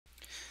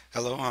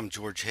Hello, I'm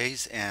George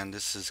Hayes, and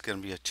this is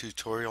going to be a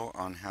tutorial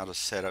on how to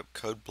set up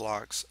code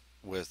blocks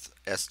with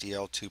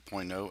SDL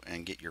 2.0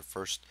 and get your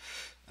first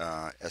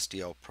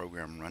SDL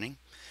program running.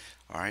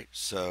 Alright,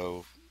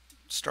 so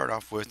start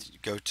off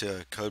with go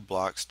to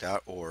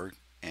codeblocks.org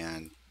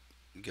and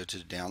go to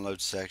the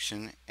download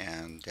section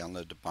and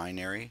download the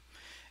binary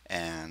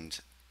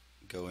and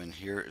go in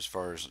here as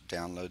far as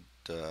download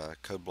the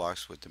code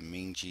blocks with the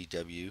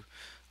mingw.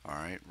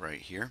 Alright, right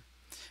here,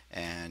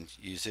 and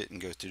use it and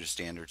go through the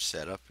standard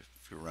setup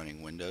if you're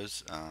running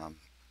Windows.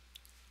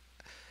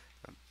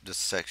 This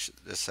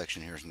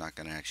section here is not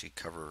going to actually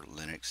cover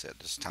Linux at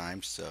this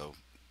time, so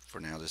for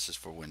now this is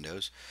for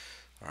Windows.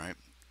 Alright,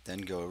 then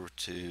go over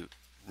to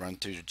run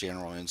through the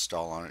general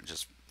install on it,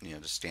 just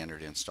the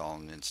standard install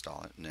and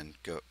install it, and then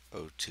go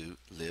to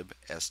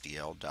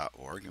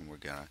libsdl.org, and we're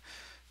going to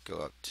go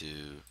up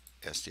to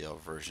SDL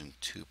version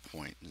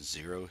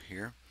 2.0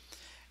 here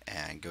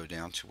and go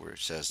down to where it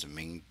says the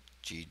mingw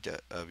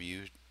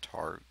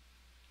tar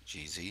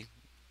gz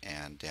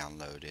and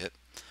download it.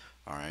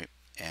 Alright,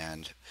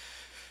 and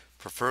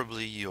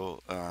preferably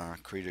you'll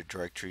create a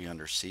directory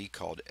under C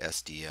called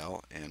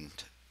SDL and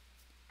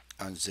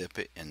unzip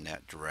it in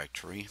that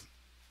directory,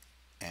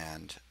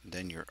 and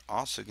then you're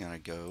also going to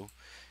go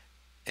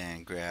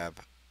and grab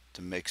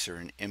the mixer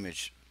and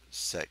image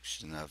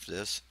section of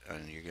this,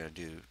 and you're going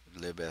to do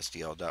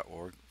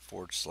libsdl.org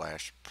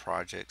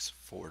 /projects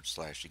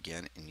 /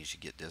 again, and you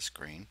should get this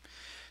screen.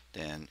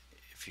 Then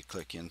if you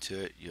click into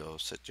it, you'll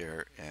sit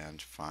there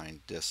and find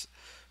this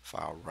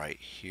file right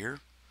here,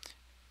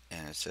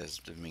 and it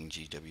says the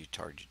mingw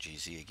target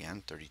gz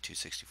again,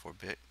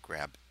 3264-bit.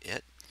 Grab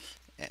it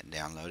and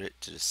download it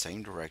to the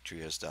same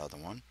directory as the other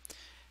one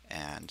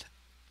and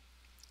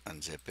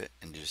unzip it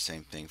and do the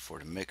same thing for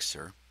the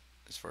mixer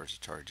as far as the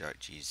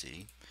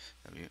tar.gz.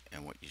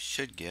 And what you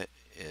should get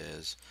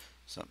is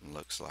something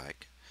looks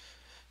like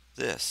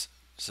this.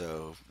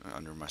 So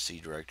under my C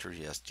directory,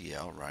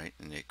 SDL, right,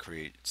 and it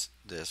creates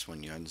this.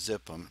 When you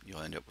unzip them,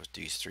 you'll end up with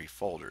these three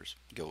folders.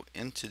 Go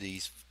into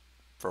these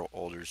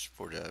folders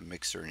for the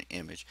mixer and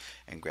image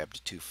and grab the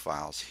two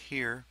files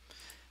here,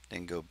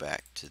 then go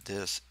back to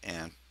this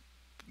and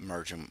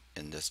merge them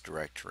in this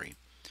directory.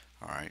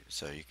 Alright,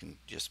 so you can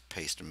just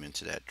paste them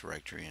into that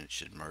directory and it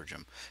should merge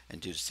them,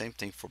 and do the same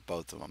thing for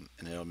both of them,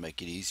 and it'll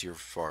make it easier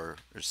for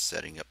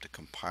setting up the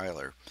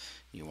compiler.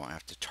 You won't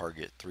have to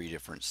target three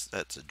different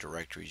sets of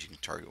directories. You can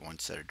target one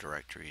set of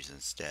directories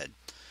instead.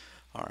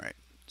 Alright,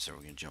 so we're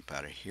going to jump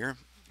out of here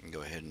and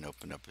go ahead and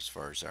open up as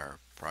far as our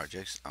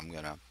projects. I'm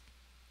going to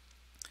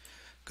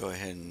go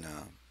ahead and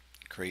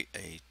create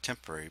a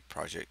temporary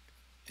project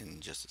in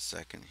just a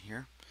second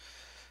here,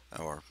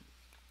 or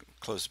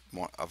close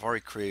one. I've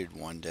already created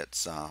one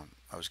that's I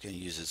was going to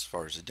use as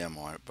far as a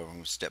demo on it, but I'm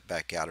going to step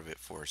back out of it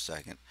for a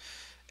second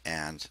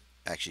and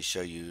actually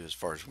show you as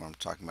far as what I'm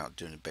talking about,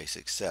 doing a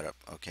basic setup.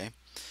 Okay,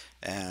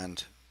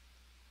 and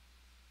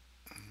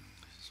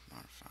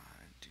modify.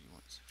 Do you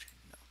want to?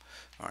 No.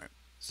 All right,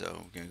 so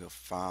we're going to go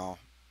File,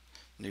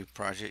 New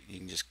Project. You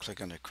can just click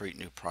on the Create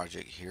New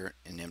Project here,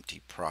 an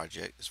empty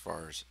project as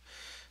far as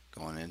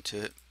going into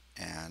it,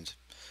 and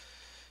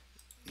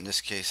in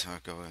this case I'll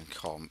go and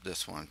call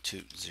this one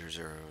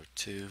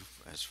 2002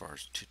 as far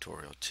as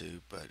tutorial 2,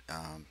 but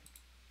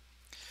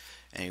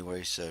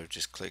anyway, so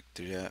just click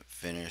through that,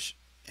 finish,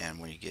 and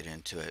when you get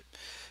into it,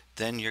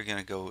 then you're going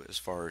to go as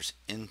far as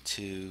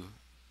into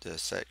the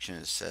section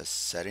that says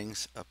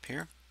settings up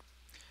here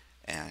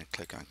and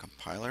click on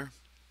compiler.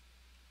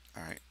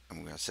 Alright, and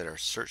we're going to set our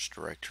search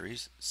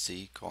directories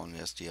C: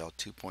 SDL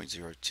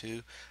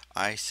 2.02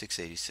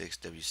 I686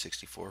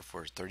 W64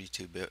 for a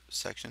 32-bit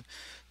section.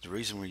 The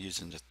reason we're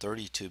using the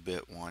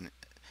 32-bit one,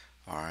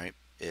 alright,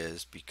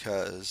 is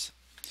because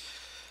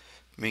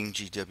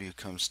mingw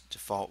comes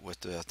default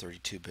with the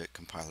 32-bit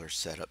compiler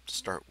setup to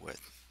start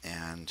with.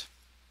 And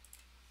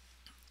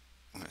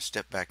I'm going to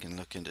step back and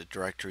look into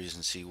directories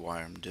and see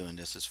why I'm doing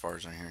this as far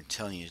as I'm here and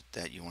telling you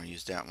that you want to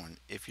use that one.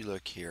 If you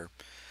look here,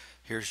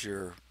 here's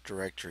your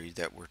directory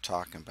that we're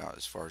talking about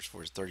as far as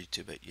for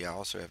 32-bit. You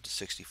also have the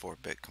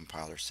 64-bit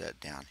compiler set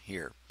down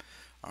here.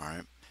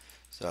 Alright,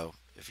 so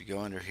if you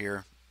go under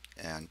here,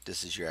 and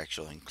this is your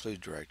actual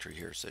include directory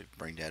here, so you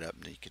bring that up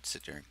and you can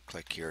sit there and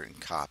click here and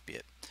copy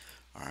it.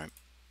 Alright,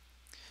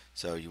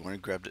 so you want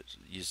to grab it,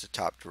 use the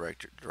top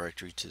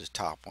directory to the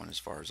top one as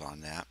far as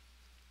on that.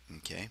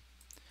 Okay,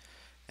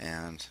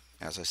 and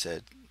as I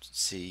said,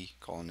 C: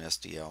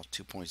 SDL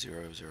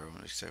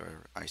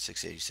 2.00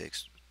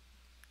 I686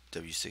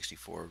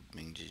 W64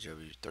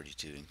 mingw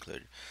 32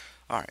 included.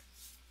 Alright,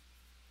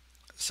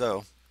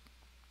 so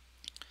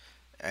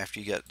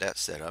after you got that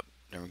set up,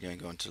 then we're going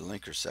to go into the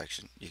linker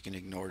section. You can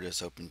ignore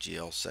this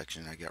OpenGL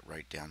section I got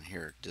right down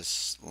here.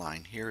 This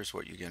line here is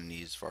what you're going to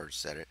need as far as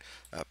set it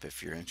up.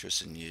 If you're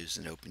interested in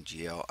using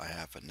OpenGL, I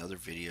have another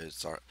video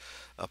that's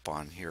up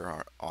on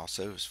here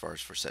also as far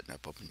as for setting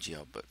up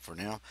OpenGL. But for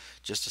now,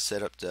 just to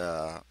set up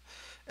the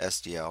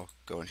SDL,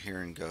 go in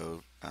here and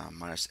go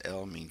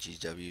 -L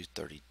mingw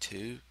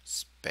 32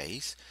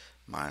 space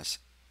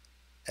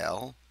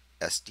 -L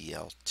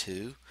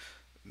SDL2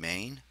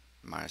 main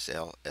minus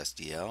L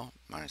SDL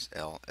minus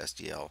L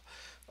SDL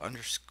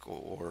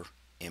underscore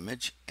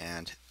image,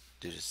 and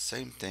do the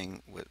same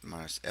thing with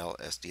minus L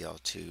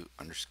sdl2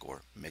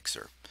 underscore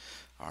mixer.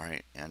 All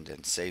right, and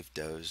then save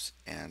those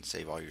and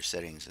save all your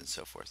settings and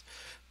so forth.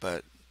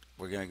 But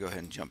we're going to go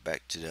ahead and jump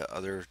back to the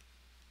other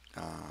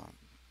uh,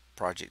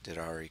 project that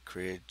I already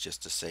created,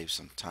 just to save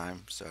some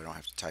time so I don't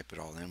have to type it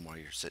all in while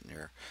you're sitting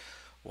there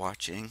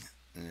watching.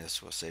 And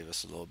this will save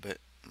us a little bit.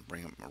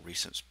 Bring up my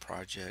recent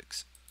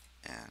projects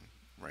and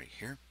right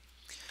here.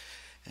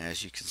 And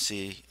as you can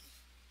see,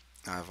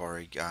 I've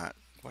already got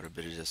quite a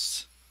bit of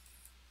this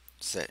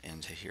set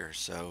into here.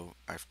 So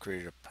I've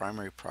created a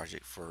primary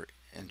project for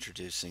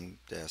introducing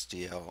the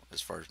SDL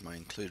as far as my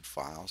include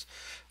files.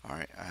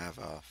 Alright, I have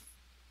a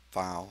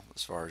file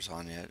as far as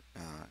on it,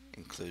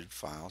 include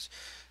files.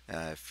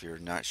 If you're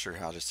not sure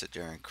how to sit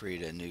there and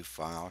create a new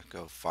file,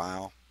 go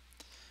File,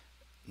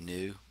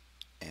 New,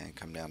 and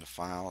come down to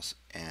Files.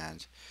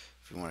 And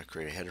if you want to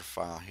create a header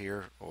file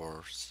here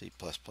or C++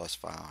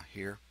 file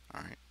here,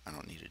 alright, I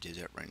don't need to do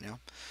that right now.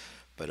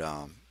 But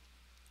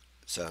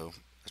so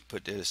let's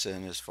put this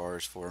in as far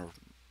as for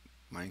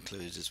my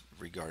includes is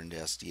regarding to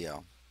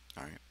SDL.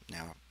 Alright,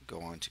 now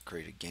go on to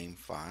create a game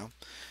file.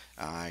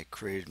 I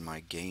created my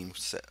game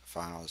set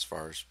file as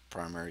far as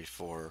primary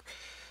for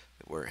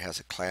where it has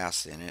a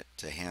class in it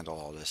to handle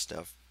all this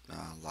stuff.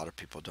 A lot of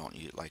people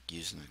don't like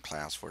using a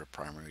class for the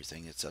primary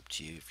thing. It's up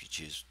to you if you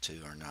choose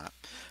to or not.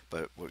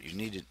 But what you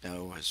need to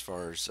know as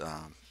far as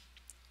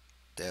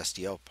the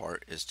SDL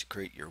part is to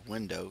create your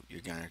window.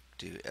 You're going to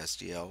do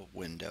SDL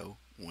window,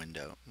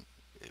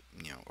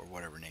 or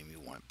whatever name you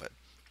want. But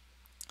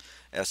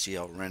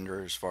SDL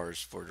render as far as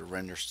for the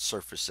render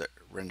surface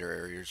render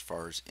area as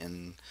far as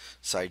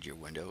inside your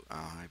window.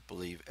 I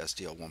believe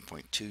SDL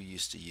 1.2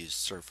 used to use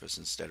surface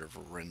instead of a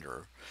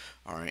renderer.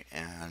 Alright,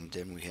 and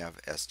then we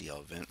have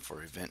SDL event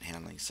for event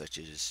handling such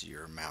as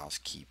your mouse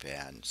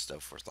keypad and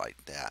stuff forth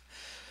like that.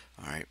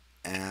 Alright,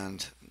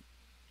 and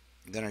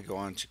then I go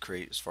on to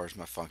create as far as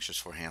my functions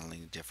for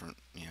handling different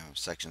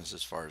sections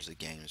as far as the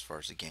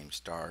game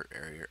start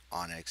area,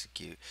 on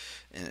execute,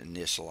 and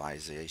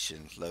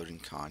initialization, loading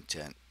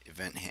content,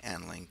 event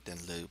handling, then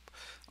loop,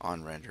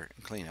 on render,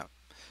 and cleanup.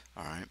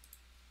 Alright,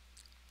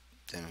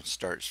 then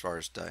start as far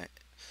as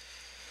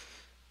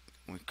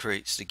when it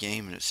creates the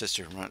game and it sits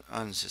there and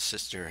runs, it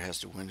sits there,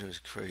 has the windows,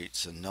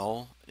 creates a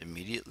null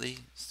immediately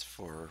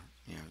for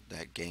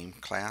that game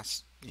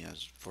class,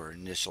 for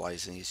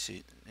initializing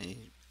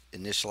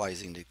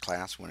the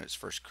class when it's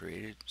first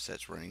created,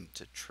 sets running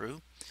to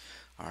true.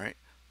 Alright,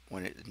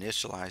 when it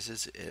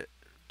initializes, it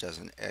does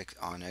an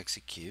on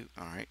execute,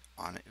 alright,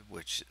 on it,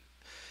 which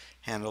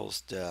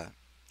handles the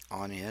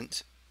on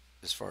int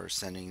as far as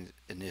sending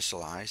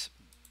initialize.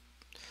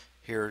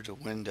 Here the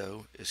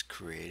window is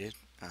created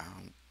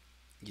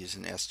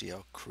using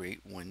SDL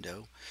create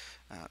window,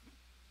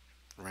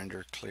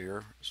 render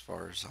clear as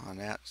far as on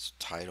that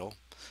title,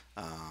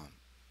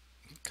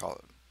 call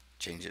it,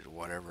 change it to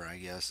whatever, I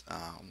guess.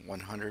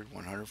 100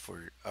 for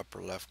your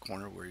upper left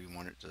corner where you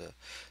want it to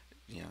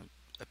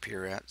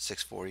appear at,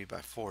 640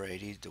 by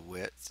 480 the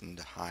width and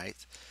the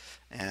height,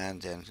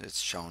 and then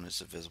it's shown as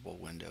a visible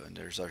window. And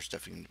there's other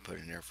stuff you can put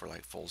in there for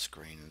like full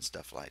screen and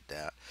stuff like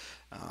that.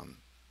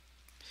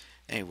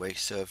 Anyway,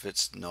 so if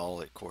it's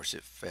null, of course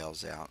it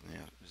fails out,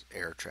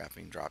 error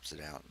trapping drops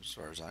it out as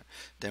far as that.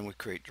 Then we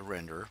create the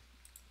renderer.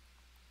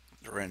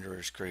 The renderer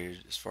is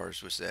created as far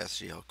as with the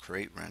SDL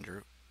create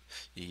render.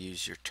 You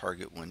use your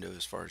target window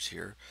as far as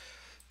here.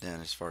 Then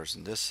as far as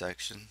in this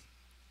section,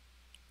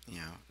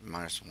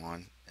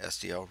 -1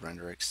 SDL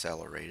render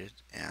accelerated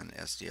and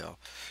SDL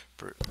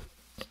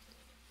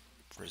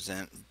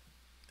present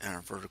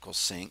vertical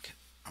sync.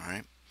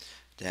 Alright,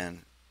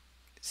 then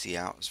see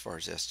out as far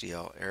as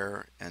SDL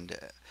error and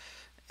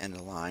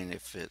the line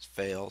if it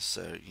fails,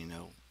 so you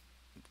know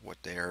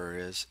what the error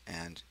is,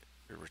 and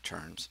it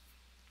returns,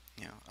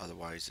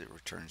 otherwise it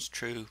returns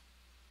true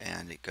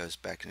and it goes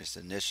back and it's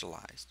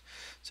initialized.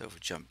 So if we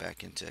jump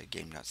back into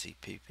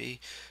game.cpp,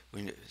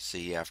 we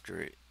see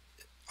after it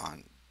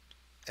on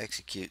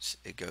executes,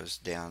 it goes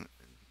down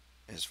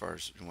as far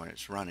as when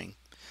it's running.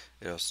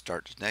 It'll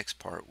start the next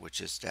part, which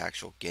is the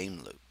actual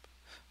game loop.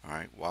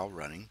 Alright, while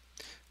running,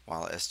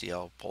 while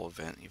SDL pull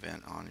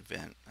event on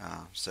event.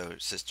 So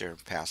it sits there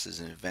and passes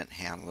an event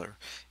handler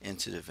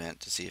into the event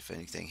to see if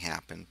anything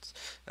happens,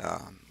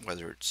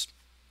 whether it's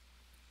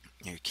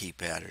your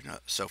keypad or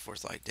so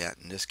forth like that.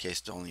 In this case,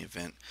 the only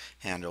event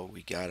handle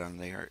we got on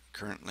there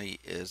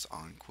currently is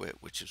on quit,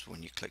 which is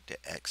when you click the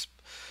X,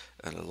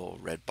 the little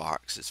red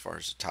box as far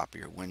as the top of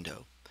your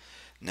window.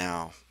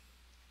 Now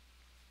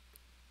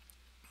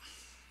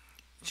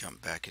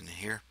jump back into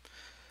here.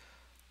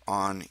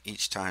 On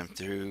each time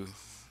through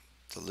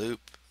the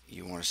loop,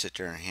 you want to sit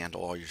there and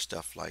handle all your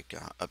stuff like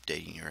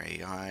updating your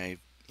AI,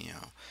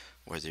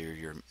 whether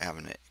you're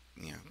having a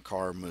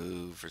car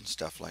move and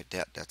stuff like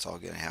that. That's all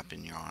going to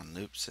happen. You're on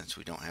loop since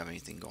we don't have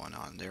anything going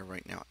on there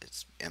right now.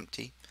 It's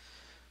empty.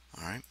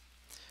 Alright,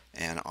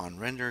 and on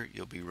render,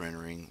 you'll be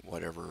rendering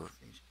whatever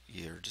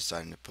you're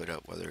deciding to put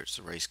up, whether it's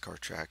a race car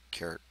track,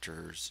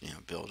 characters,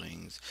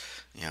 buildings,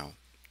 you know,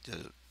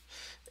 the,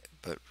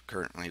 but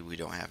currently we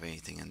don't have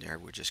anything in there.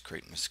 We're just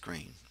creating a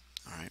screen.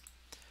 All right.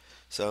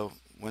 So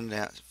when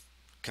that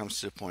comes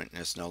to the point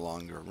and it's no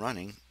longer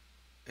running,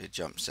 it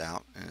jumps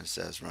out and it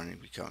says running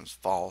becomes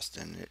false,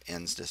 then it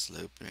ends this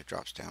loop and it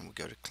drops down. We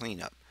go to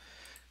cleanup.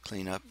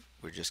 Cleanup,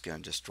 we're just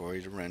going to destroy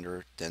the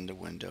renderer, then the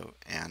window,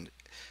 and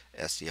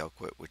SDL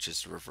quit, which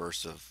is the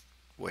reverse of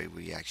the way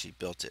we actually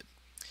built it.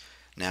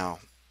 Now,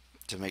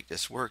 to make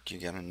this work,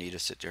 you're going to need to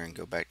sit there and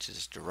go back to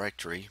this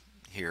directory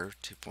here,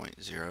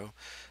 2.0,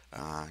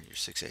 your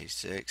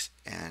 686,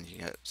 and you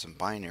got some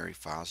binary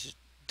files,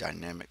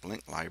 dynamic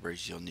link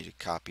libraries. You'll need to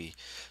copy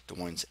the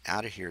ones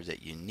out of here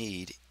that you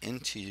need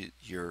into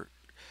your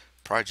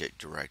project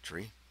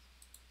directory,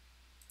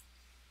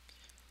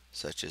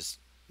 such as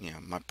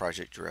my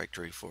project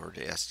directory for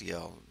the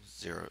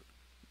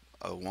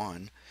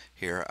sdl2.0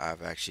 here.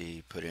 I've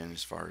actually put in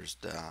as far as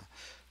the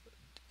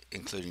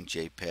including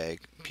JPEG,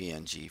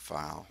 PNG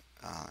file,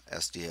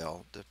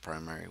 SDL, the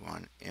primary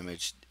one,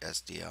 image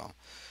SDL,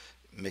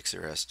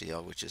 mixer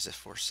SDL, which is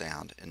for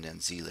sound, and then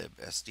zlib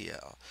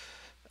SDL,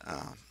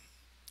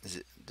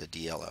 the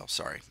DLL,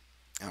 sorry.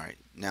 Alright,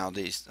 now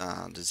these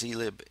the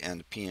zlib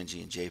and the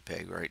PNG and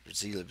JPEG, right?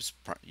 Zlib is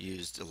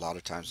used a lot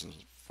of times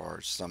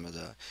for some of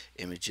the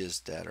images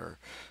that are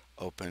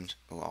opened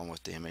along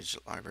with the image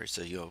library,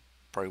 so you'll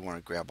probably want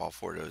to grab all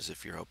four of those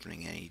if you're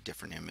opening any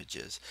different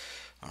images.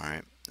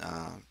 Alright,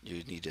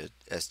 you need a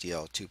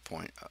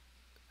sdl2.0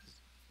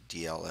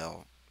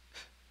 DLL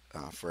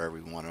for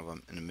every one of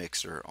them, and a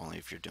mixer only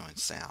if you're doing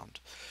sound.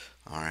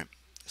 Alright,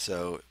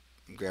 so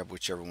grab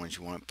whichever ones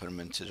you want, put them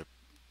into the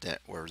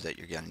that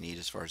you're going to need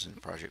as far as in the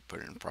project,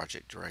 put it in the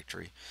project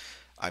directory.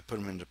 I put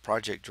them in the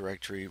project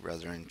directory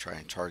rather than try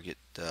and target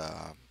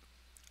the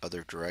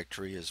other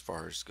directory as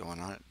far as going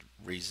on it.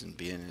 Reason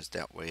being is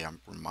that way I'm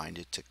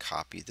reminded to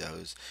copy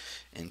those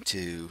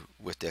into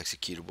with the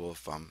executable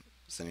if I'm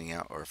sending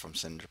out, or if I'm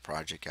sending the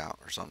project out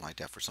or something like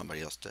that for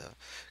somebody else to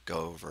go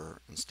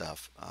over and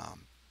stuff.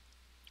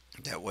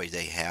 That way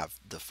they have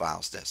the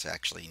files that's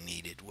actually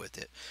needed with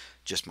it.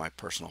 Just my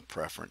personal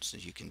preference,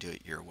 and you can do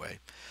it your way.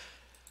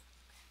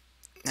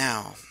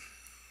 Now,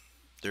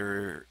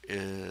 we're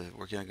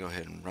going to go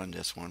ahead and run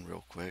this one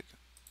real quick.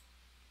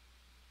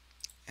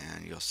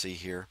 And you'll see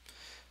here,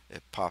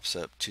 it pops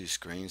up two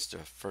screens. The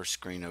first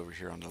screen over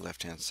here on the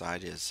left hand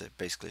side is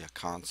basically a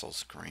console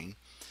screen.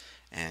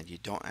 And you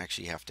don't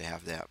actually have to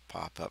have that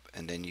pop up.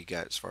 And then you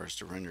got, as far as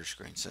the render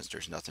screen, since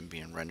there's nothing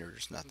being rendered,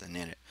 there's nothing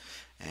in it.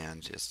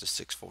 And it's the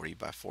 640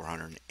 by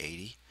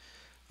 480.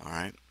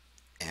 Alright.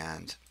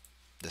 And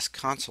this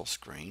console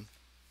screen,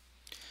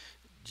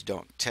 you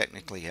don't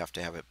technically have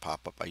to have it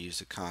pop up. I use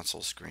the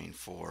console screen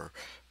for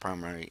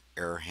primary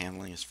error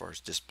handling, as far as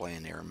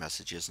displaying error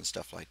messages and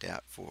stuff like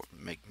that, for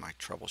make my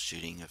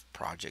troubleshooting of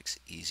projects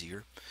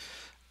easier.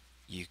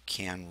 You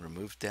can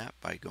remove that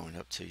by going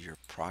up to your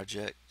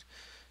project,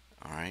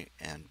 alright,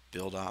 and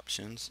build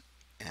options,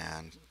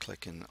 and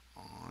clicking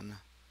on,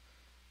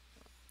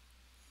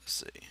 let's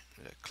see,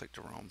 I clicked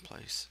the wrong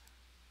place.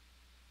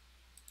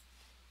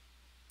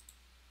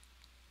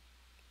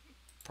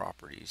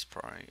 Properties,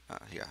 probably,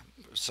 yeah,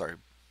 sorry,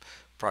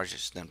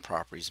 projects, then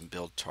properties, and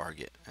build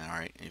target.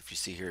 Alright, and if you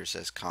see here it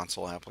says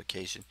console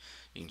application,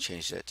 you can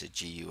change that to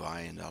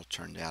GUI, and I'll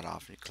turn that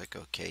off, and you click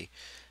OK.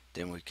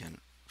 Then we can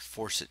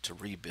force it to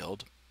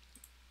rebuild,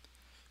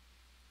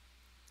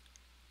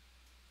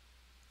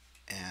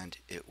 and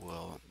it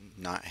will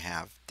not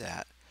have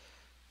that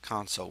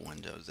console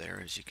window there,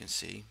 as you can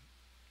see.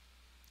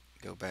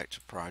 Go back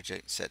to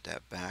project, set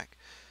that back,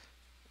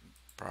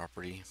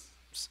 property,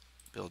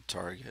 build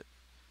target,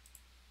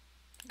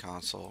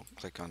 console,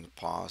 click on the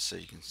pause so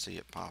you can see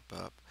it pop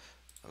up.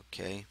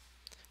 Okay,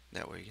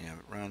 that way you can have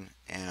it run,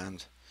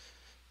 and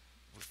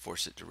we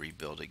force it to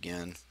rebuild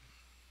again.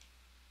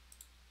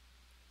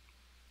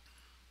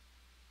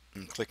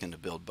 And clicking the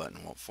build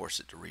button won't force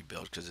it to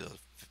rebuild, because it'll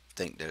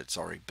think that it's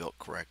already built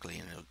correctly,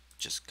 and it'll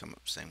just come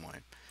up the same way.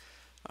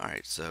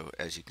 Alright, so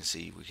as you can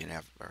see, we can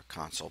have our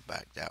console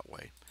back that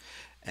way.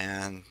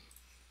 And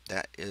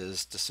that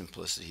is the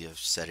simplicity of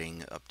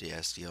setting up the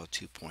SDL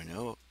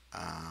 2.0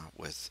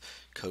 with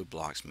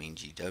codeblocks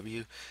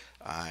mingw.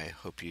 I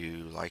hope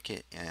you like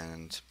it,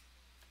 and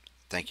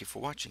thank you for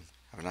watching.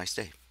 Have a nice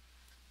day.